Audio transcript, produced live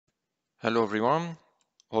Hello everyone,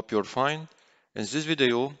 hope you're fine. In this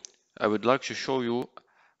video, I would like to show you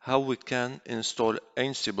how we can install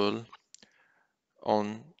Ansible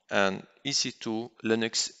on an EC2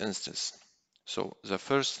 Linux instance. So the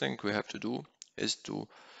first thing we have to do is to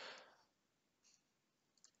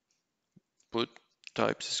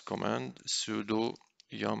type this command sudo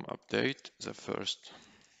yum update, the first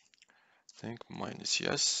thing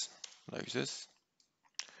 -yes, like this.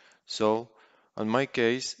 So in my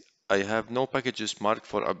case, I have no packages marked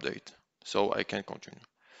for update, so I can continue.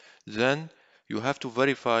 Then you have to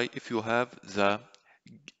verify if you have the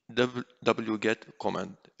wget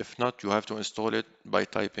command. If not, you have to install it by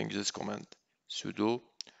typing this command sudo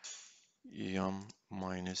yum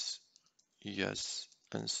 -yes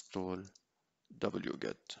install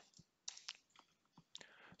wget.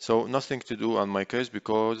 So nothing to do on my case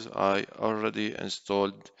because I already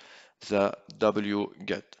installed the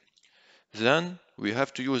wget. Then we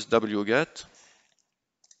have to use wget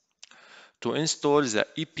to install the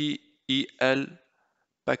EPEL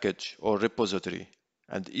package or repository,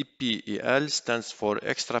 and EPEL stands for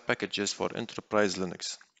Extra Packages for Enterprise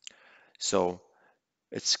Linux. So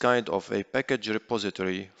it's kind of a package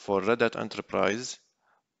repository for Red Hat Enterprise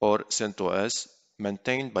or CentOS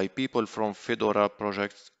maintained by people from Fedora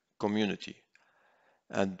project community,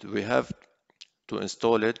 and we have to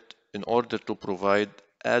install it in order to provide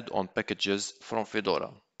add-on packages from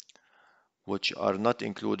Fedora, which are not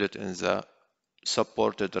included in the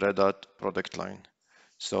supported Red Hat product line.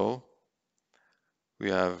 So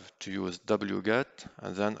we have to use wget,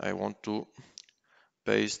 and then I want to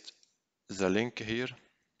paste the link here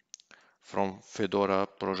from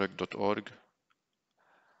fedoraproject.org,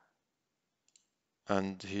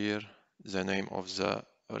 and here the name of the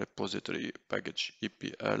repository package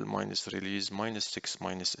epl-release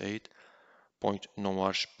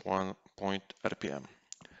 -6-8.nowash.rpm,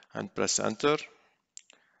 and press enter,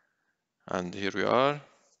 and here we are.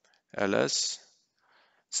 ls,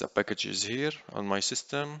 the package is here on my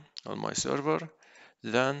system, on my server.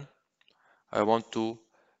 Then I want to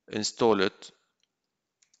install it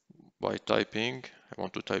by typing, I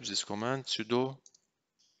want to type this command sudo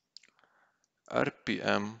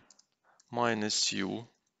rpm -u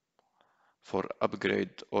for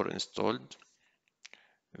upgrade or installed,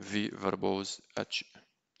 v verbose h,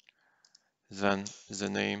 then the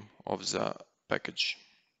name of the package.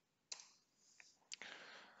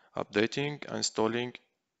 Updating, installing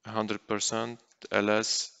 100%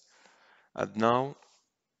 ls, and now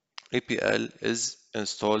EPL is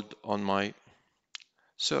installed on my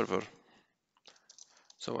server.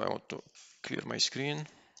 So I want to clear my screen.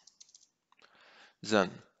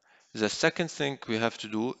 Then the second thing we have to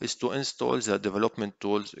do is to install the development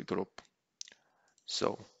tools group.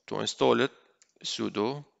 So to install it,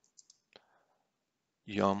 sudo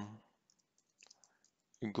yum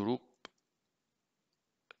group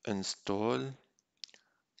install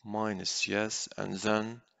 -yes, and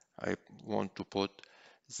then I want to put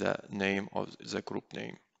the name of the group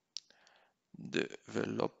name,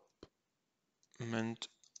 development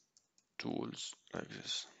tools, like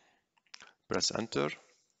this. Press enter.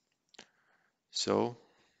 So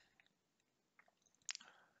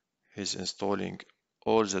he's installing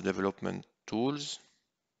all the development tools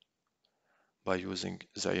by using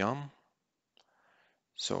the yum.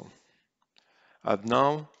 So and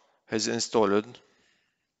now he's installed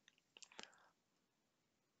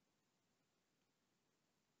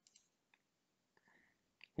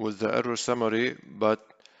with the error summary, but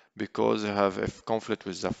because I have a conflict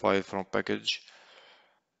with the file from package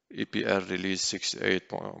EPL release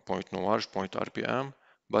 6.8.nowash.rpm,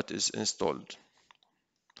 but is installed.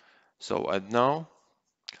 So and now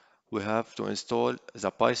we have to install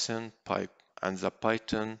the Python pipe and the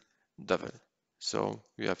Python devil. So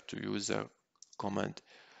we have to use the command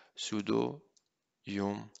sudo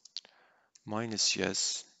yum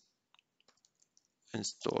 -yes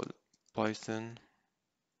install python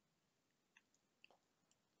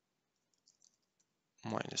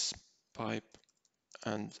 -pipe,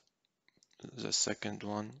 and the second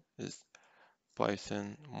one is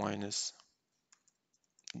python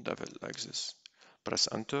 -devil, like this. Press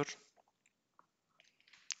enter.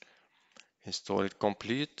 Install it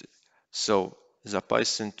complete. So the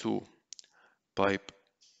Python 2 pipe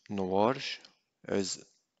nowash is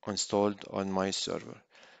installed on my server.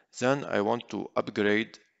 Then I want to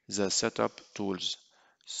upgrade the setup tools.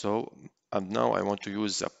 So and now I want to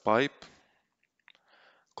use the pipe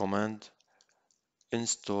command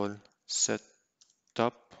install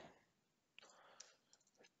setup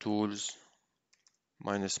tools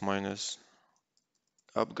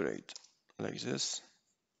 --upgrade, like this.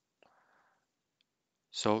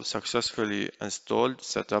 So successfully installed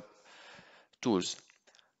setup tools.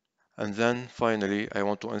 And then finally, I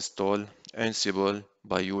want to install Ansible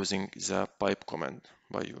by using the pipe command,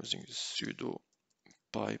 by using sudo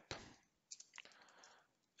pipe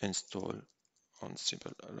install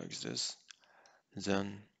Ansible like this.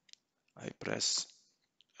 Then I press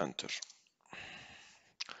enter.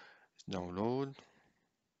 Download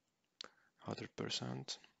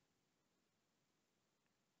 100%.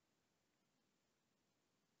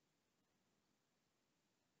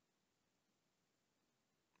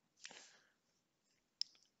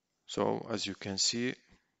 So as you can see,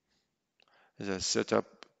 the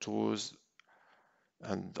setup tools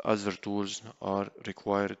and other tools are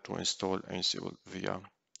required to install Ansible via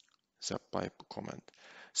the pipe command.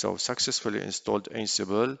 So successfully installed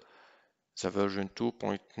Ansible, the version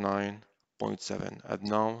 2.9.7. And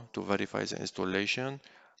now to verify the installation,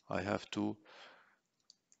 I have to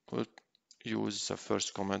use the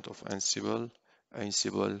first command of Ansible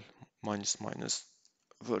minus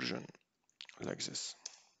version like this.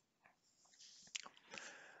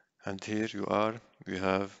 And here you are, we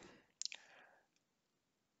have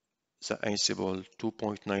the Ansible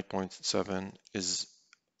 2.9.7 is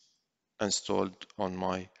installed on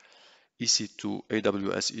my EC2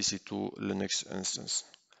 AWS EC2 Linux instance.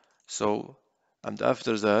 So, and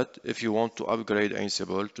after that, if you want to upgrade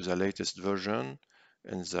Ansible to the latest version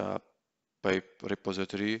in the pipe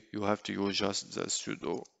repository, you have to use just the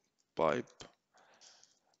sudo pipe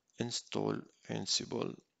install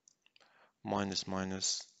Ansible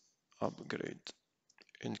upgrade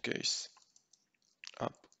in case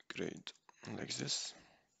upgrade like this.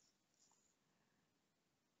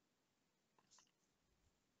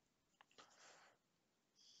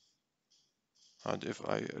 And if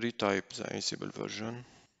I retype the Ansible version,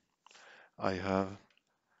 I have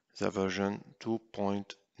the version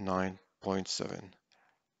 2.9.7.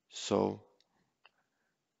 So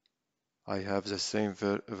I have the same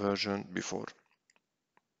version before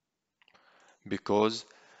because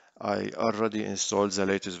I already installed the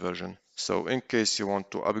latest version. So in case you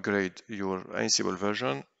want to upgrade your Ansible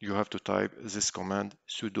version, you have to type this command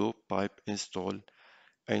sudo pipe install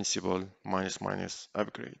Ansible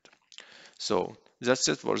upgrade. So that's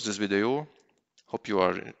it for this video. Hope you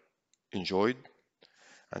are enjoyed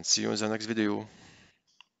and see you in the next video.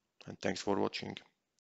 And thanks for watching.